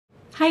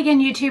Hi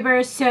again,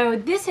 YouTubers. So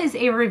this is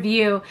a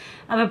review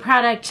of a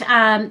product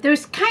that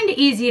was kind of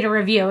easy to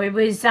review. It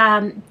was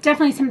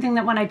definitely something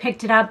that when I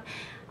picked it up,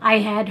 I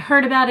had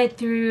heard about it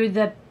through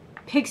the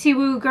Pixie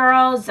Woo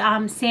girls,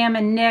 Sam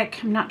and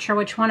Nick. I'm not sure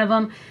which one of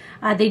them.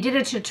 They did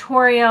a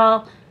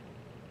tutorial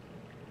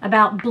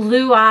about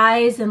blue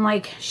eyes and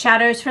like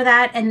shadows for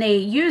that, and they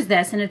use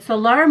this, and it's the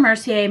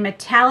Mercier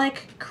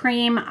Metallic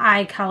Cream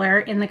Eye Color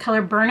in the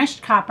color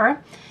Burnished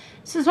Copper.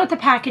 This is what the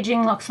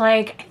packaging looks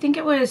like. I think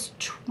it was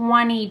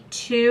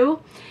 $22.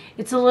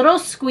 It's a little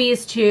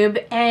squeeze tube,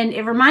 and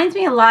it reminds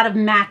me a lot of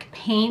MAC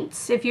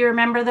paints, if you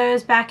remember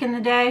those back in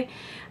the day.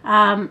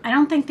 I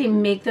don't think they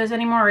make those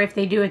anymore, or if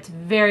they do, it's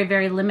very,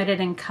 very limited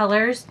in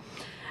colors.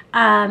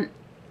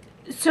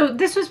 So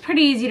this was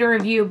pretty easy to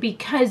review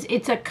because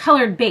it's a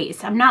colored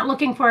base. I'm not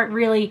looking for it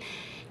really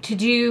to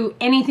do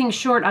anything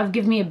short of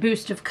give me a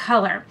boost of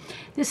color.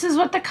 This is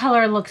what the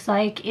color looks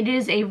like. It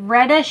is a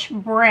reddish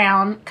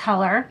brown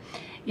color.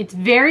 It's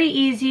very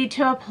easy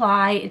to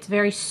apply. It's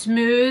very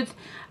smooth.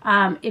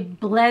 It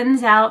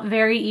blends out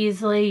very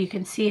easily. You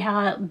can see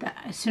how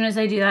as soon as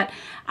I do that,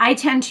 I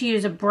tend to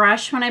use a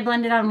brush when I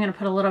blend it out. I'm going to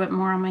put a little bit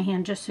more on my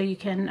hand just so you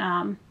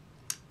can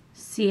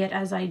see it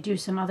as I do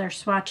some other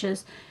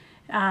swatches.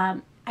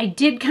 I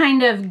did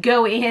kind of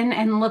go in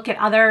and look at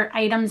other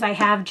items I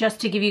have just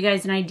to give you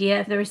guys an idea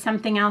if there was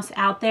something else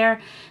out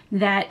there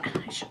that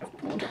I should have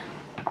pulled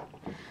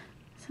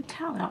some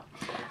towel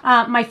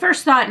out. My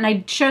first thought, and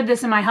I showed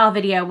this in my haul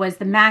video, was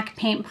the MAC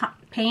paint. I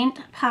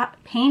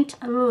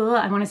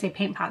want to say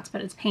paint pots,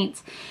 but it's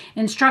paints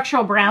in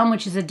structural brown,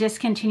 which is a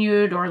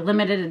discontinued or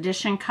limited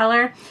edition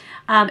color,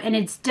 and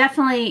it's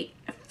definitely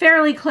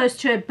fairly close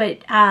to it, but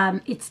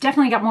it's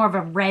definitely got more of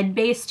a red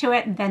base to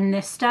it than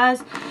this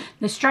does.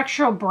 The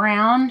structural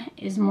brown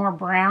is more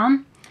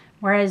brown,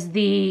 whereas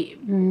the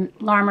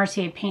La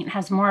Mercier paint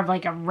has more of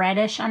like a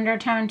reddish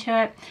undertone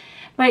to it.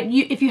 But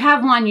if you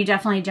have one, you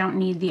definitely don't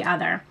need the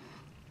other.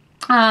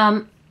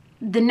 The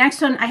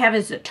next one I have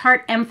is a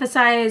Tarte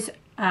Emphasize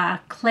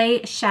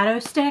Clay Shadow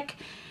Stick,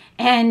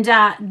 and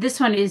this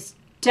one is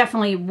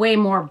definitely way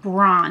more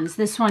bronze.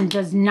 This one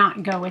does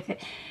not go with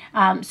it.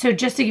 So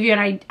just to give you an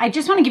idea, I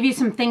just want to give you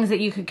some things that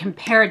you could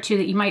compare it to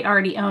that you might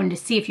already own to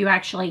see if you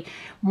actually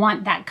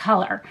want that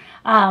color.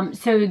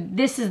 So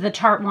this is the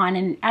Tarte one,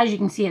 and as you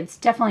can see, it's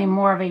definitely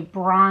more of a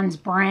bronze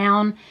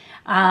brown.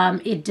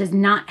 It does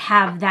not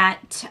have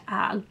that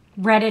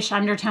reddish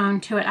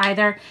undertone to it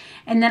either.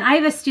 And then I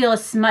have a Stila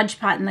Smudge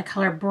Pot in the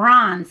color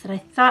Bronze that I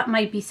thought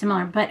might be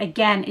similar, but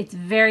again, it's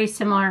very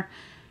similar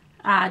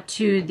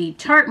to the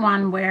Tarte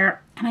one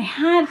where, and I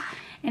had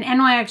an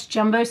NYX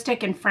Jumbo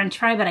Stick in French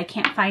Fry, but I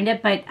can't find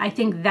it, but I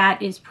think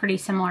that is pretty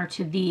similar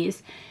to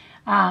these.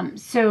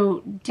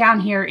 So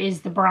down here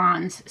is the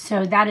Bronze.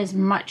 So that is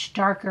much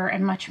darker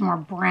and much more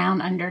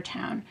brown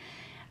undertone.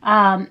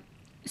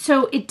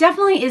 So it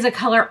definitely is a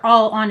color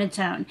all on its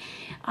own.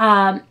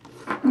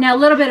 Now a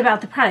little bit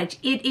about the product.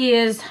 It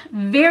is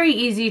very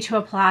easy to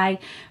apply.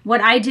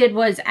 What I did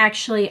was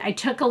actually, I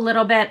took a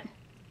little bit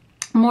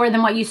more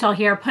than what you saw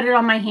here, put it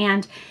on my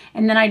hand,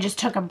 and then I just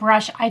took a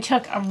brush. I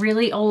took a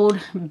really old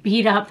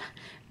beat up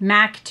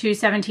MAC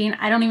 217.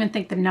 I don't even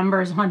think the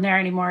number is on there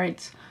anymore.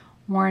 It's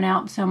worn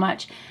out so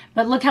much.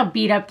 But look how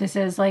beat up this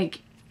is. Like,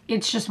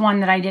 it's just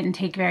one that I didn't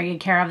take very good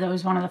care of. That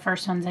was one of the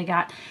first ones I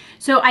got.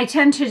 So I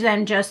tend to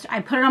then just,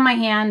 I put it on my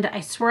hand,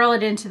 I swirl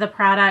it into the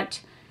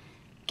product,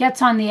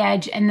 gets on the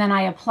edge, and then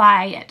I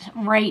apply it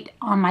right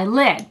on my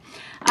lid.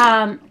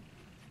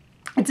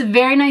 It's a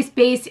very nice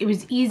base. It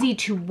was easy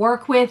to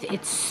work with.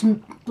 It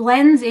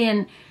blends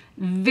in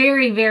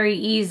very, very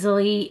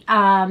easily.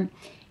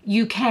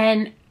 You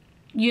can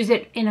use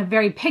it in a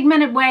very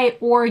pigmented way,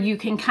 or you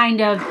can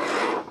kind of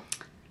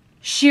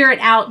sheer it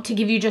out to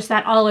give you just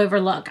that all over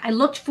look. I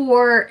looked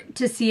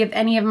to see if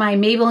any of my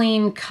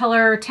Maybelline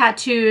color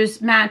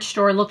tattoos matched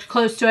or looked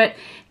close to it.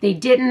 They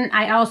didn't.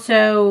 I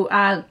also,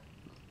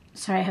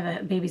 sorry, I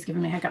have a baby's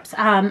giving me hiccups.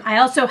 I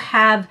also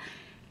have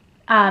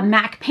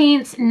MAC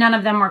paints. None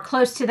of them were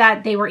close to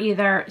that. They were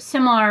either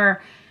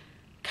similar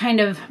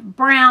kind of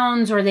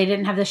browns or they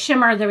didn't have the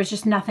shimmer. There was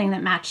just nothing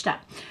that matched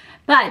up.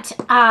 But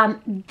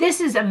this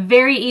is a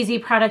very easy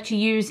product to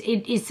use.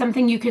 It is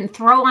something you can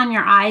throw on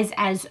your eyes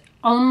as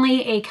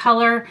only a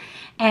color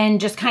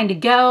and just kind of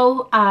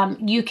go.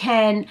 You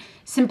can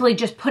simply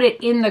just put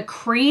it in the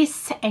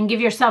crease and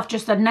give yourself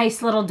just a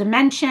nice little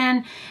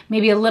dimension,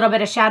 maybe a little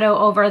bit of shadow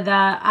over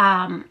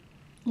the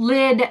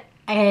lid,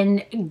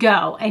 and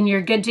go, and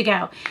you're good to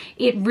go.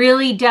 It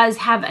really does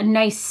have a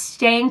nice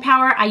staying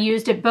power. I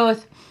used it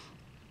both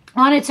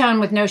on its own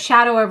with no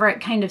shadow over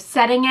it, kind of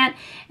setting it,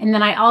 and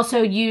then I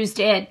also used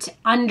it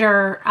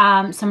under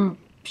some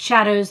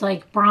shadows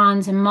like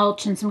bronze and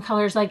mulch and some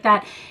colors like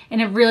that,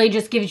 and it really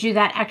just gives you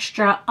that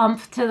extra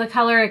oomph to the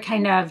color. It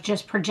kind of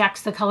just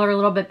projects the color a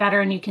little bit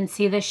better, and you can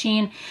see the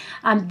sheen.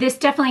 This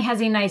definitely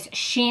has a nice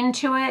sheen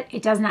to it.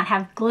 It does not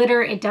have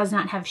glitter. It does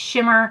not have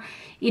shimmer.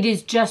 It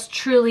is just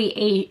truly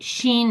a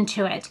sheen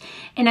to it.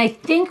 And I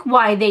think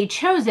why they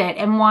chose it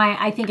and why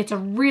I think it's a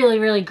really,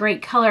 really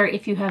great color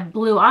if you have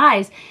blue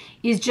eyes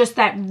is just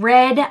that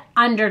red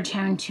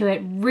undertone to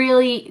it.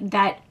 Really,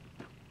 that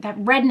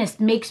redness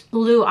makes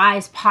blue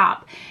eyes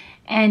pop.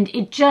 And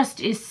it just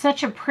is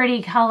such a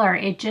pretty color.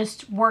 It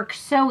just works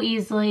so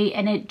easily,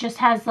 and it just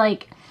has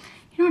like,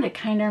 you know what it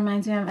kind of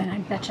reminds me of? And I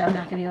bet you I'm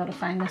not going to be able to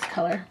find this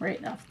color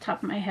right off the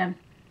top of my head.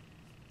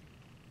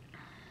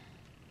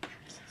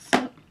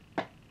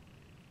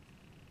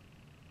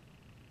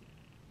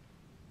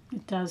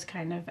 It does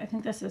kind of. I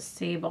think this is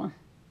Sable.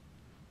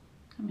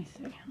 Let me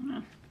see. Hold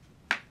on.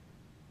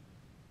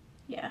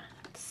 Yeah,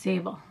 it's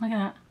Sable. Look at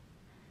that.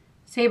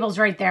 Sable's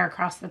right there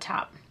across the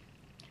top.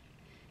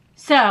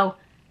 So,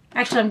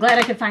 actually, I'm glad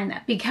I could find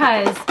that,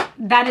 because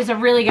that is a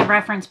really good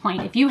reference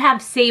point. If you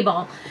have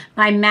Sable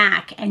by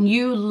MAC and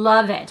you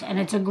love it and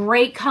it's a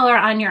great color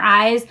on your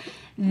eyes,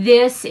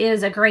 this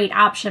is a great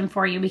option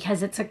for you,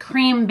 because it's a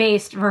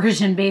cream-based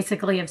version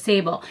basically of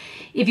Sable.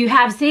 If you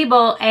have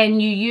Sable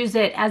and you use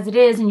it as it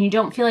is and you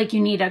don't feel like you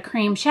need a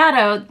cream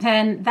shadow,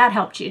 then that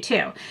helped you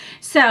too.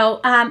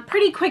 So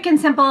pretty quick and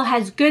simple,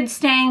 has good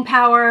staying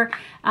power.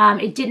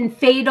 It didn't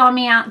fade on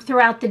me out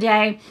throughout the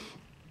day.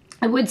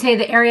 I would say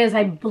the areas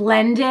I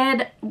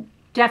blended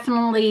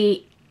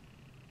definitely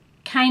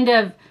kind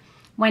of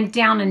went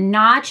down a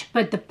notch,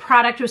 but the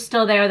product was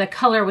still there, the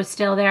color was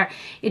still there.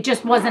 It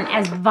just wasn't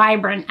as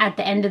vibrant at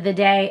the end of the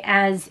day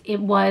as it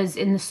was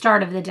in the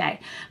start of the day.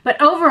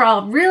 But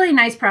overall, really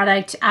nice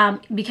product.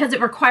 Because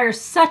it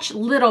requires such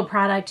little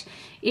product,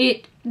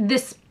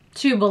 this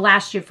tube will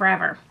last you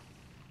forever.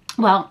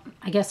 Well,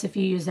 I guess if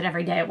you use it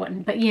every day it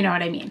wouldn't, but you know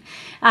what I mean.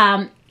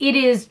 It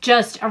is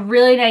just a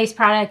really nice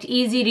product,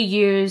 easy to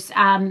use.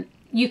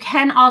 You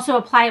can also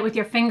apply it with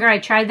your finger. I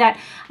tried that.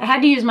 I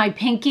had to use my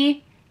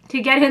pinky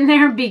to get in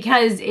there,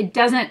 because it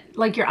doesn't,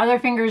 like your other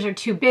fingers are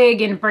too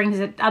big and it brings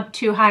it up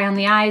too high on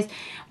the eyes,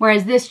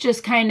 whereas this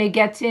just kind of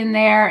gets in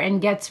there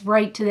and gets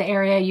right to the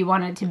area you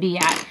want it to be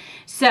at.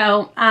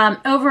 So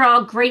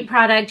overall, great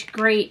product,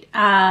 great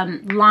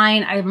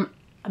line. I'm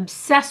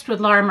obsessed with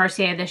Laura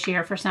Mercier this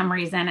year for some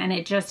reason, and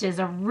it just is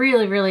a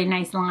really, really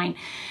nice line.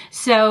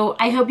 So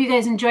I hope you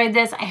guys enjoyed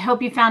this. I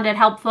hope you found it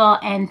helpful,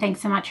 and thanks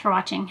so much for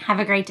watching. Have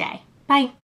a great day. Bye.